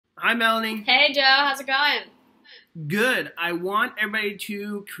Hi, Melanie. Hey, Joe. How's it going? Good. I want everybody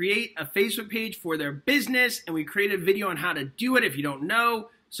to create a Facebook page for their business, and we created a video on how to do it if you don't know.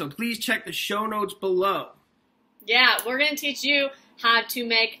 So please check the show notes below. Yeah, we're going to teach you how to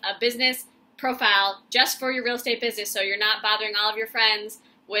make a business profile just for your real estate business so you're not bothering all of your friends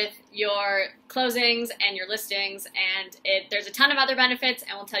with your closings and your listings. And there's a ton of other benefits,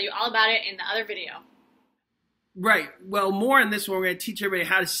 and we'll tell you all about it in the other video. Right. Well, more in this one, we're going to teach everybody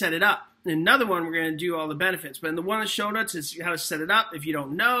how to set it up. In another one, we're going to do all the benefits. But in the one in the show notes is how to set it up if you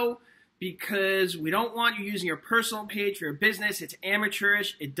don't know, because we don't want you using your personal page for your business. It's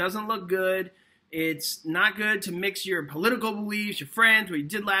amateurish. It doesn't look good. It's not good to mix your political beliefs, your friends, what you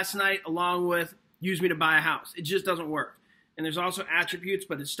did last night, along with use me to buy a house. It just doesn't work. And there's also attributes,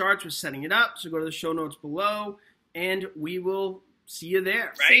 but it starts with setting it up. So go to the show notes below, and we will see you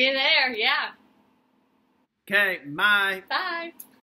there. Right? See you there, yeah. Okay, bye. Bye.